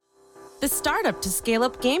The Startup to Scale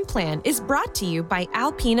Up game plan is brought to you by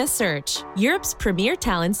Alpina Search, Europe's premier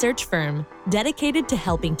talent search firm, dedicated to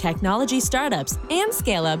helping technology startups and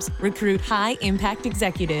scale-ups recruit high-impact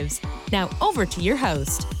executives. Now over to your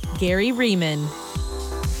host, Gary Riemann.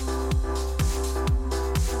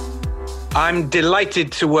 I'm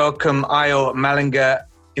delighted to welcome Eyal Malinger,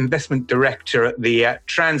 Investment Director at the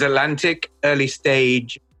Transatlantic Early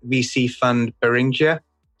Stage VC Fund Beringer,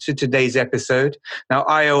 to today's episode. Now,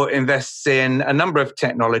 Eyal invests in a number of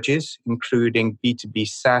technologies, including B2B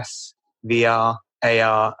SaaS, VR,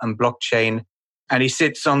 AR, and blockchain. And he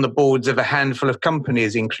sits on the boards of a handful of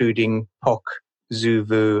companies, including POC,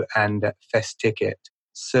 Zuvu, and FestTicket.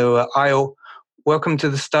 So, Eyal, welcome to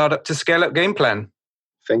the Startup to Scale Up game plan.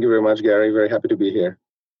 Thank you very much, Gary. Very happy to be here.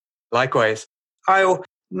 Likewise. Eyal,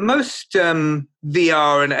 most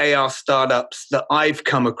VR and AR startups that I've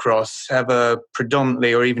come across have a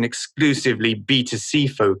predominantly or even exclusively B2C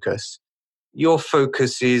focus. Your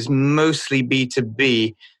focus is mostly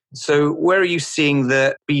B2B. So where are you seeing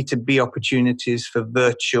the B2B opportunities for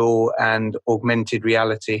virtual and augmented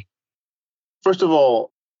reality? First of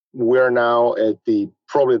all, we're now at the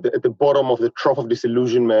bottom of the trough of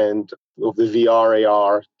disillusionment of the VR,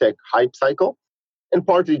 AR tech hype cycle. And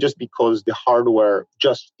partly just because the hardware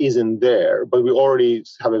just isn't there, but we already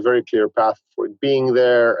have a very clear path for it being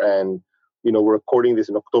there. And, we're recording this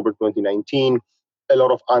in October 2019, a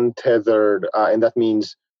lot of untethered, and that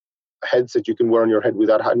means headsets you can wear on your head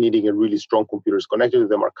without needing a really strong computers connected to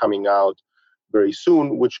them are coming out very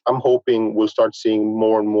soon, which I'm hoping we'll start seeing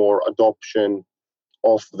more and more adoption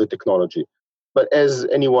of the technology. But as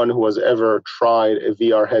anyone who has ever tried a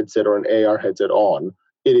VR headset or an AR headset on,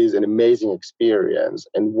 it is an amazing experience.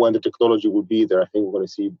 And when the technology will be there, I think we're going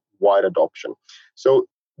to see wide adoption. So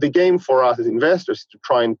the game for us as investors is to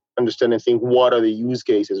try and understand and think what are the use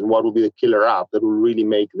cases and what will be the killer app that will really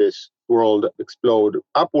make this world explode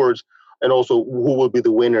upwards, and also who will be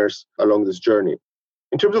the winners along this journey.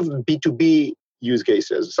 In terms of B2B use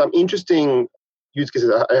cases, some interesting use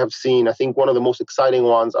cases I have seen, I think one of the most exciting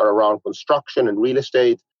ones are around construction and real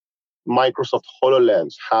estate. Microsoft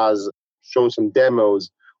HoloLens has shown some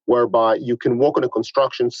demos whereby you can walk on a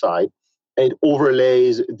construction site and it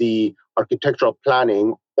overlays the architectural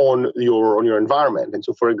planning on your environment. And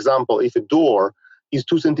so, for example, if a door is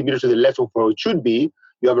 2 centimeters to the left of where it should be,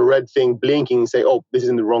 you have a red thing blinking and say, oh, this is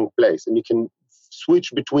in the wrong place. And you can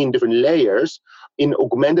switch between different layers in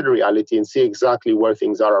augmented reality and see exactly where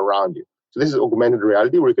things are around you. So this is augmented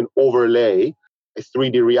reality where you can overlay a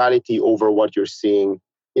 3D reality over what you're seeing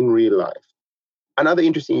in real life. Another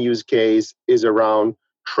interesting use case is around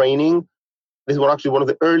training. This is actually one of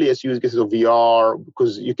the earliest use cases of VR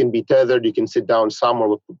because you can be tethered, you can sit down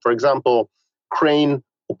somewhere. For example, crane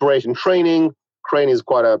operation training. Crane is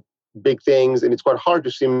quite a big thing, and it's quite hard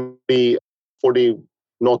to simply 40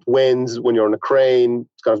 knot winds when you're on a crane.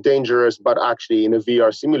 It's kind of dangerous, but actually in a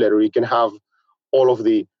VR simulator, you can have all of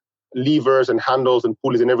the levers and handles and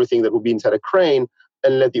pulleys and everything that would be inside a crane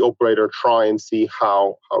and let the operator try and see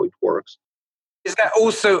how it works. Is that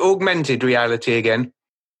also augmented reality again?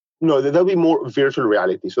 No, that'll be more virtual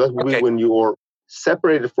reality. So that's really when you're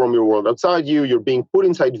separated from your world outside you, you're being put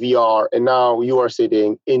inside VR, and now you are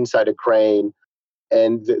sitting inside a crane,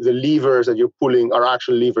 and the levers that you're pulling are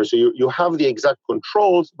actual levers. So you have the exact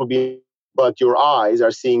controls, but your eyes are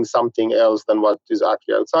seeing something else than what is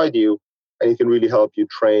actually outside you, and it can really help you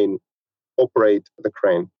operate the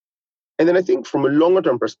crane. And then I think from a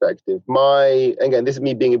longer-term perspective, again, this is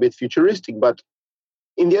me being a bit futuristic, but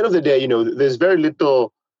in the end of the day, there's very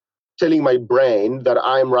little telling my brain that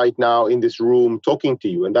I'm right now in this room talking to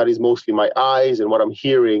you. And that is mostly my eyes and what I'm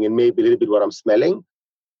hearing and maybe a little bit what I'm smelling.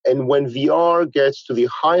 And when VR gets to the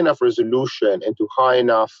high enough resolution and to high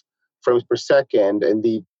enough frames per second, and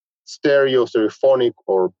the stereophonic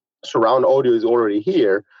or surround audio is already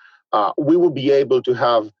here, we will be able to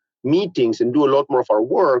have meetings and do a lot more of our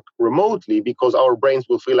work remotely because our brains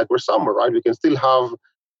will feel like we're somewhere, right? We can still have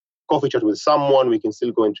coffee chat with someone, we can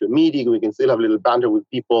still go into a meeting, we can still have a little banter with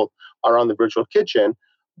people around the virtual kitchen,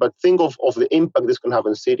 but think of the impact this can have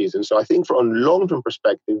in cities. And so I think from a long-term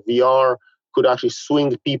perspective, VR could actually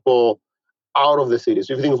swing people out of the city.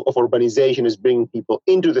 So if you think of urbanization as bringing people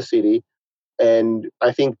into the city, and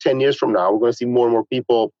I think 10 years from now, we're going to see more and more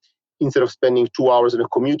people, instead of spending 2 hours in a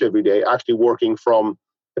commute every day, actually working from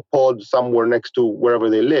a pod somewhere next to wherever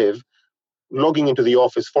they live, logging into the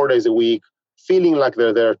office 4 days a week, feeling like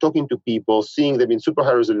they're there, talking to people, seeing them in super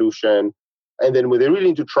high resolution. And then when they really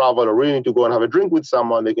need to travel or really need to go and have a drink with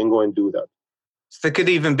someone, they can go and do that. So there could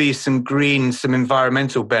even be some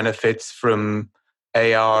environmental benefits from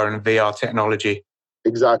AR and VR technology.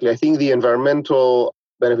 Exactly. I think the environmental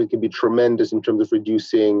benefit can be tremendous in terms of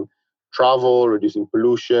reducing travel, reducing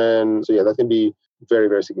pollution. So yeah, that can be very,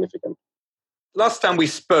 very significant. Last time we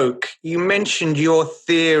spoke, you mentioned your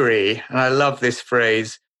theory, and I love this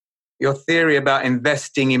phrase, your theory about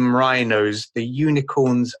investing in rhinos, the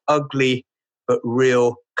unicorn's ugly but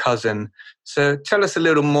real cousin. So tell us a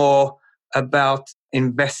little more about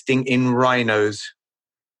investing in rhinos.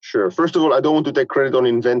 Sure. First of all, I don't want to take credit on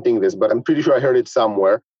inventing this, but I'm pretty sure I heard it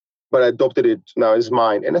somewhere, but I adopted it now as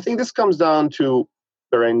mine. And I think this comes down to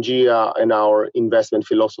Beringia and our investment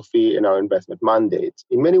philosophy and our investment mandate.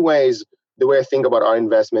 In many ways, the way I think about our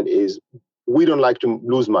investment is we don't like to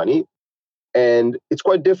lose money. And it's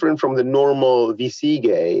quite different from the normal VC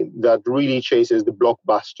game that really chases the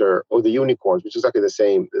blockbuster or the unicorns, which is exactly the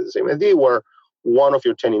same idea where one of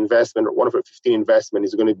your 10 investment or one of your 15 investment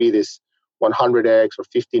is going to be this 100x or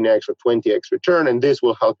 15x or 20x return, and this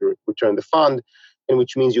will help you return the fund, and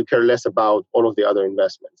which means you care less about all of the other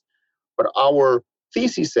investments. But our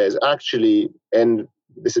thesis says actually, and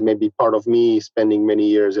this is maybe part of me spending many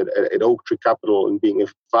years at Oaktree Capital and being a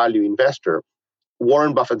value investor,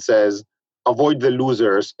 Warren Buffett says, avoid the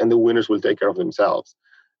losers and the winners will take care of themselves.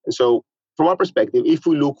 And so from our perspective, if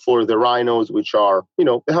we look for the rhinos, which are,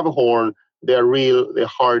 they have a horn, they're real, they're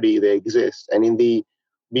hardy, they exist. And in the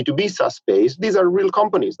B2B SaaS space, these are real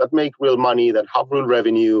companies that make real money, that have real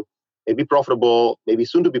revenue, maybe profitable, maybe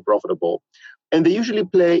soon to be profitable. And they usually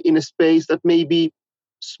play in a space that may be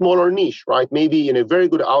smaller niche, right? Maybe in a very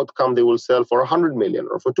good outcome, they will sell for 100 million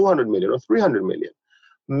or for 200 million or 300 million.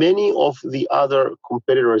 Many of the other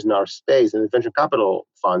competitors in our space and the venture capital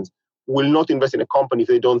funds will not invest in a company if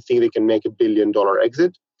they don't think they can make $1 billion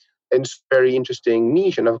exit. And it's a very interesting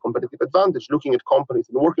niche and have a competitive advantage looking at companies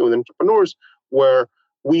and working with entrepreneurs where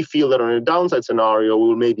we feel that on a downside scenario,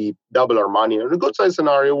 we'll maybe double our money. And on a good side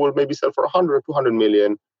scenario, we'll maybe sell for 100 or 200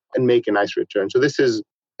 million and make a nice return. So this is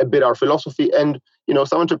a bit our philosophy. And,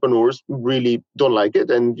 some entrepreneurs really don't like it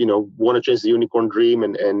and, want to chase the unicorn dream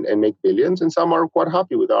and make billions. And some are quite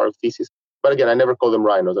happy with our thesis. But again, I never call them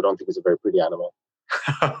rhinos. I don't think it's a very pretty animal.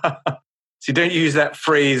 So you don't use that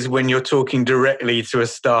phrase when you're talking directly to a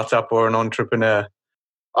startup or an entrepreneur.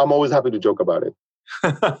 I'm always happy to joke about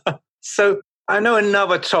it. So I know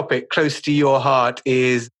another topic close to your heart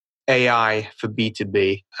is AI for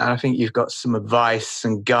B2B. And I think you've got some advice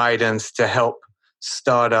and guidance to help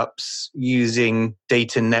startups using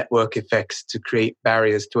data network effects to create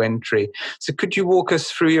barriers to entry. So could you walk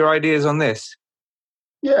us through your ideas on this?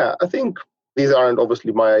 Yeah, I think these aren't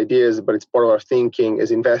obviously my ideas, but it's part of our thinking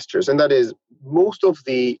as investors. And that is most of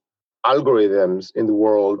the algorithms in the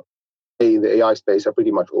world, in the AI space, are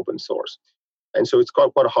pretty much open source. And so it's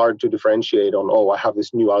quite hard to differentiate on, I have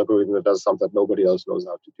this new algorithm that does something that nobody else knows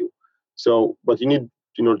how to do. So, but you need,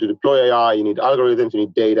 in order to deploy AI, you need algorithms, you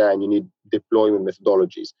need data, and you need deployment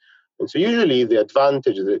methodologies. And so usually the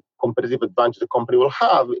advantage, the competitive advantage the company will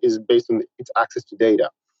have is based on its access to data.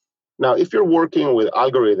 Now, if you're working with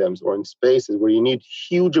algorithms or in spaces where you need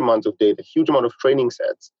huge amounts of data, huge amount of training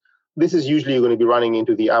sets, this is usually going to be running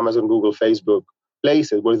into the Amazon, Google, Facebook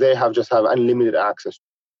places where they just have unlimited access.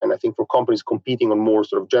 And I think for companies competing on more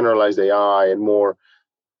sort of generalized AI and more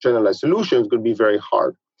generalized solutions, it's going to be very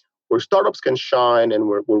hard. Where startups can shine and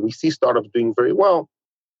where we see startups doing very well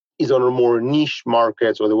is on a more niche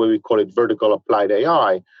markets, or the way we call it vertical applied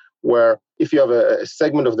AI, where if you have a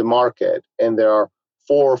segment of the market and there are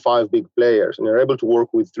 4 or 5 big players and you're able to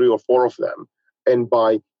work with 3 or 4 of them, and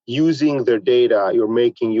by using their data, you're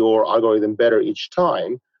making your algorithm better each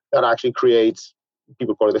time, that actually creates,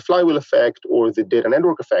 people call it the flywheel effect or the data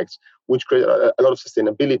network effects, which create a lot of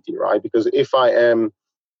sustainability, right? Because if I'm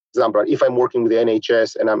working with the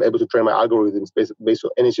NHS and I'm able to train my algorithms based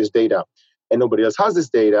on NHS data and nobody else has this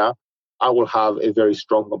data, I will have a very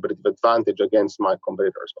strong competitive advantage against my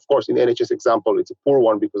competitors. Of course, in the NHS example, it's a poor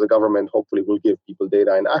one because the government hopefully will give people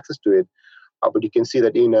data and access to it. But you can see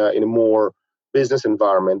that in a more business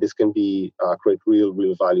environment, this can be create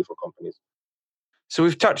real value for companies. So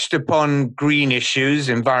we've touched upon green issues,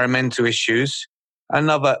 environmental issues.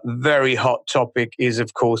 Another very hot topic is,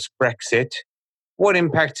 of course, Brexit. What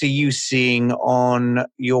impact are you seeing on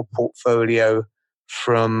your portfolio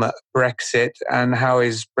from Brexit, and how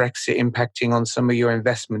is Brexit impacting on some of your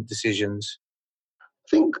investment decisions? I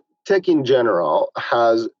think tech in general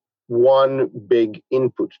has one big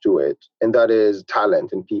input to it, and that is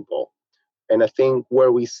talent and people. And I think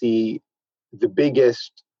where we see the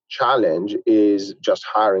biggest challenge is just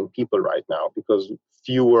hiring people right now, because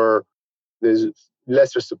there's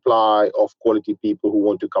lesser supply of quality people who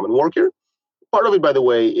want to come and work here. Part of it, by the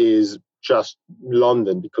way, is just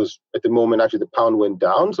London, because at the moment, actually, the pound went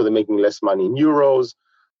down, so they're making less money in euros.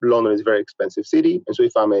 London is a very expensive city. And so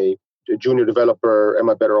if I'm a junior developer, am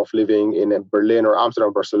I better off living in Berlin or Amsterdam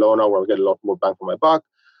or Barcelona, where I get a lot more bang for my buck?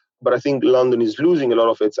 But I think London is losing a lot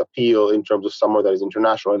of its appeal in terms of somewhere that is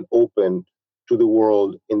international and open to the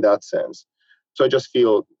world in that sense. So I just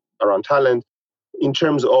feel around talent. In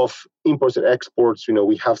terms of imports and exports,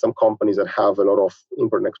 we have some companies that have a lot of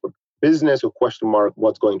import and export business or question mark,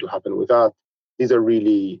 what's going to happen with that? These are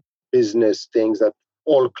really business things that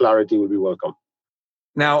all clarity will be welcome.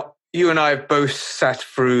 Now, you and I have both sat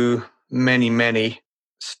through many, many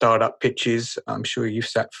startup pitches. I'm sure you've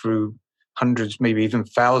sat through hundreds, maybe even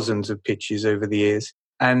thousands of pitches over the years.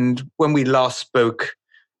 And when we last spoke,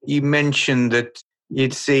 you mentioned that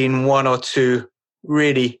you'd seen one or two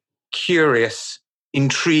really curious,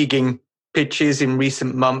 intriguing pitches in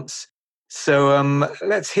recent months. So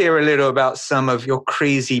let's hear a little about some of your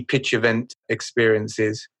crazy pitch event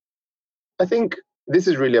experiences. I think this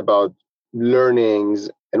is really about learnings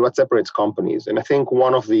and what separates companies. And I think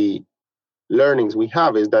one of the learnings we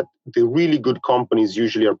have is that the really good companies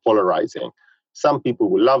usually are polarizing. Some people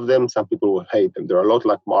will love them, some people will hate them. They're a lot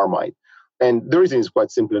like Marmite. And the reason is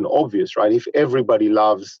quite simple and obvious, right? If everybody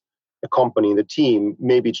loves a company in the team,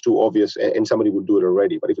 maybe it's too obvious and somebody will do it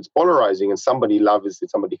already. But if it's polarizing and somebody loves it,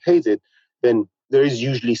 somebody hates it, then there is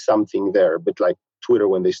usually something there, a bit like Twitter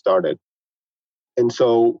when they started. And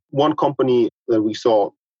so one company that we saw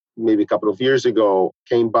maybe a couple of years ago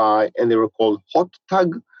came by and they were called Hot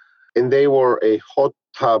Tug. And they were a hot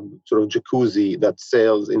tub sort of jacuzzi that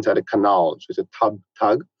sails inside a canal. So it's a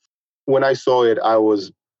tug. When I saw it,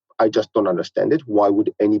 I just don't understand it. Why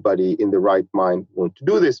would anybody in the right mind want to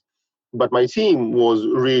do this? But my team was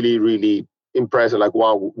really, really impressed. Like,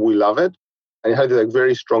 wow, we love it. And it had a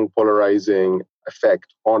very strong polarizing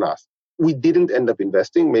effect on us. We didn't end up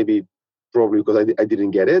investing, probably because I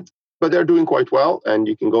didn't get it, but they're doing quite well. And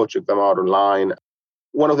you can go check them out online.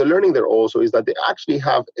 One of the learning there also is that they actually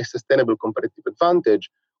have a sustainable competitive advantage,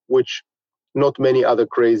 which not many other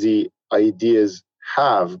crazy ideas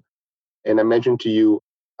have. And I mentioned to you,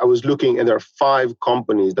 I was looking and there are 5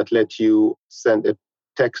 companies that let you send a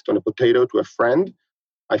text on a potato to a friend.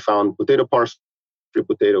 I found potato parsley,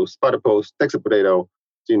 potato, spot a post, text a potato.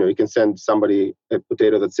 So, you can send somebody a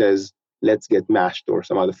potato that says, let's get mashed or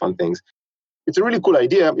some other fun things. It's a really cool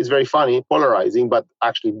idea. It's very funny, polarizing, but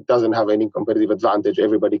actually doesn't have any competitive advantage.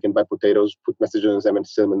 Everybody can buy potatoes, put messages on them and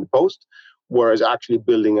sell them in the post. Whereas actually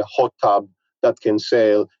building a hot tub that can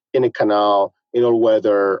sail in a canal in all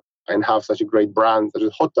weather and have such a great brand such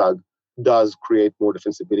as Hot Tug does create more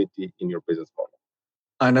defensibility in your business model.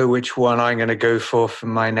 I know which one I'm going to go for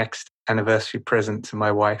my next anniversary present to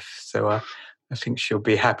my wife. So I think she'll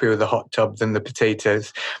be happier with the hot tub than the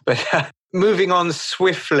potatoes. But moving on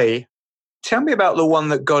swiftly, tell me about the one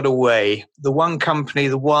that got away, the one company,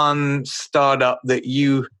 the one startup that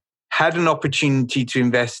you had an opportunity to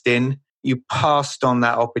invest in, you passed on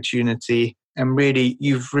that opportunity, and really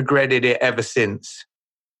you've regretted it ever since.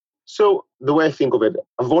 So the way I think of it,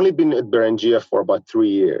 I've only been at Beringia for about 3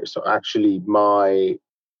 years. So actually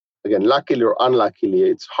again, luckily or unluckily,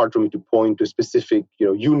 it's hard for me to point to a specific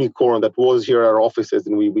unicorn that was here at our offices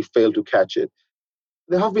and we failed to catch it.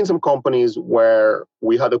 There have been some companies where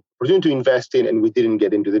we had the opportunity to invest in and we didn't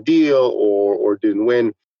get into the deal or didn't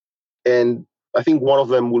win. And I think one of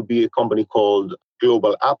them would be a company called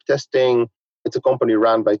Global App Testing. It's a company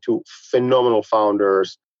run by 2 phenomenal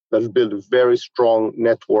founders that have built a very strong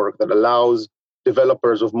network that allows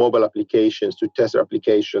developers of mobile applications to test their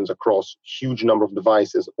applications across huge number of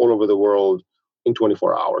devices all over the world in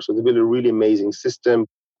 24 hours. So they built a really amazing system.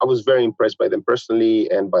 I was very impressed by them personally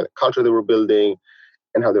and by the culture they were building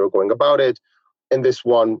and how they were going about it. And this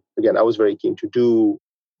one, again, I was very keen to do,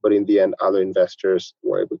 but in the end, other investors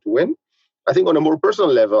were able to win. I think on a more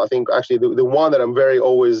personal level, I think actually the one that I'm very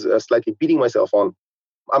always slightly beating myself on,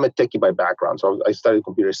 I'm a techie by background. So I studied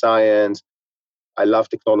computer science. I love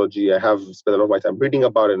technology. I have spent a lot of my time reading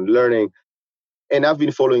about it and learning. And I've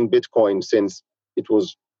been following Bitcoin since it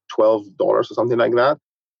was $12 or something like that.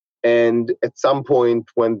 And at some point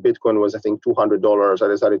when Bitcoin was, I think, $200, I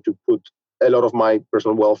decided to put a lot of my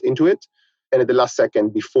personal wealth into it. And at the last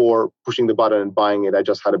second, before pushing the button and buying it, I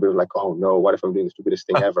just had a bit of like, oh no, what if I'm doing the stupidest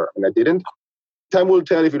thing ever? And I didn't. Time will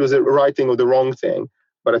tell if it was the right thing or the wrong thing.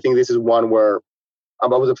 But I think this is one where I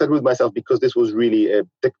was upset with myself because this was really a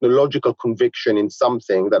technological conviction in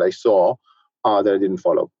something that I saw that I didn't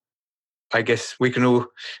follow. I guess we can all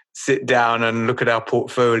sit down and look at our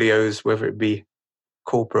portfolios, whether it be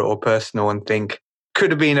corporate or personal, and think, could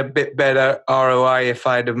have been a bit better ROI if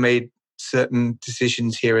I'd have made certain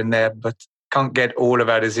decisions here and there, but can't get all of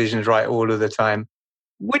our decisions right all of the time.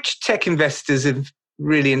 Which tech investors have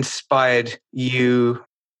really inspired you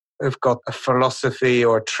have got a philosophy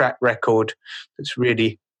or a track record that's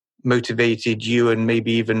really motivated you and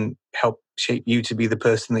maybe even helped shape you to be the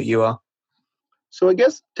person that you are? So I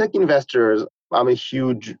guess tech investors, I'm a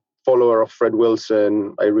huge follower of Fred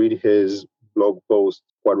Wilson. I read his blog posts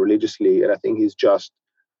quite religiously, and I think he's just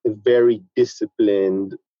a very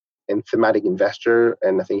disciplined and thematic investor.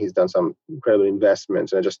 And I think he's done some incredible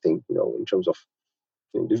investments. And I just think, in terms of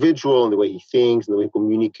the individual and the way he thinks and the way he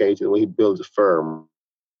communicates and the way he builds a firm,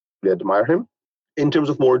 I admire him. In terms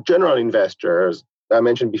of more general investors, I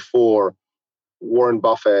mentioned before, Warren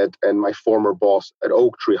Buffett and my former boss at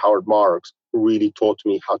Oaktree, Howard Marks, really taught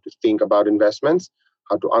me how to think about investments,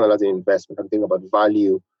 how to analyze an investment, how to think about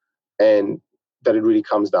value, and that it really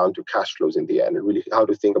comes down to cash flows in the end, and really how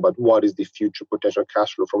to think about what is the future potential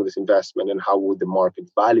cash flow from this investment and how would the market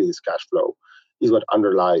value this cash flow is what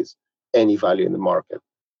underlies any value in the market.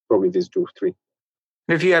 Probably these 2 or 3.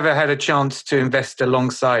 Have you ever had a chance to invest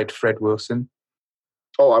alongside Fred Wilson?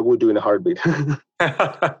 Oh, I would do in a heartbeat.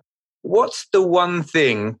 What's the one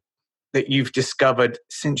thing that you've discovered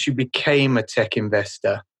since you became a tech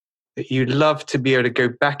investor that you'd love to be able to go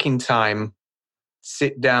back in time,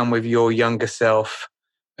 sit down with your younger self,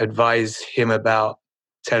 advise him about,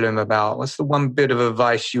 tell him about? What's the one bit of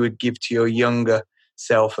advice you would give to your younger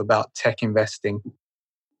self about tech investing?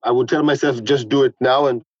 I would tell myself, just do it now.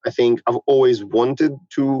 And I think I've always wanted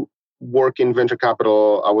to work in venture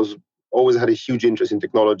capital. Always had a huge interest in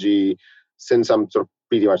technology. Since I'm sort of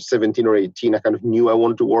pretty much 17 or 18, I kind of knew I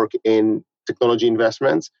wanted to work in technology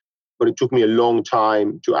investments, but it took me a long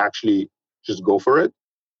time to actually just go for it.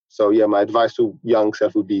 So yeah, my advice to young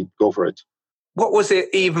self would be go for it. What was it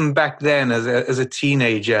even back then as a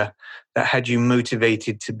teenager that had you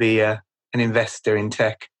motivated to be an investor in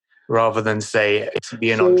tech rather than, say, to be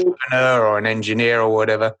an entrepreneur or an engineer or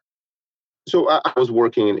whatever? So I was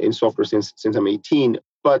working in software since I'm 18,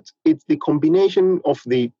 but it's the combination of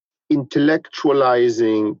the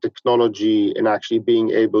intellectualizing technology and actually being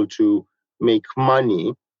able to make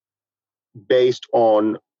money based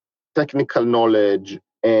on technical knowledge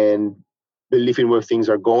and belief in where things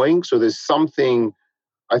are going. So there's something,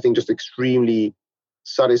 I think, just extremely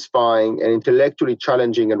satisfying and intellectually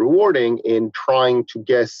challenging and rewarding in trying to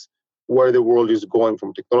guess where the world is going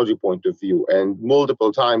from a technology point of view. And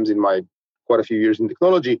multiple times in my quite a few years in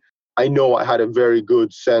technology, I know I had a very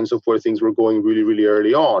good sense of where things were going really, really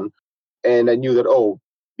early on. And I knew that,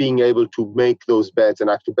 being able to make those bets and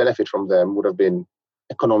actually benefit from them would have been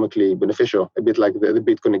economically beneficial, a bit like the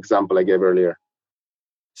Bitcoin example I gave earlier.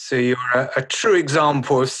 So you're a true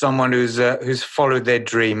example of someone who's followed their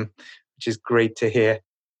dream, which is great to hear.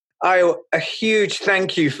 Eyal, a huge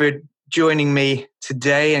thank you for joining me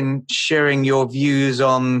today and sharing your views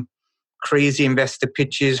on crazy investor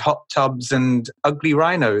pitches, hot tubs, and ugly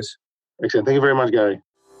rhinos. Excellent. Thank you very much, Gary.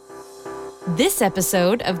 This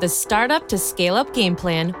episode of the Startup to Scale Up Game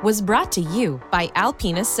Plan was brought to you by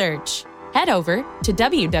Alpina Search. Head over to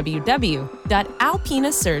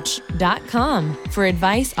www.alpinasearch.com for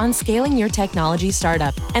advice on scaling your technology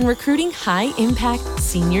startup and recruiting high-impact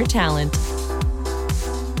senior talent.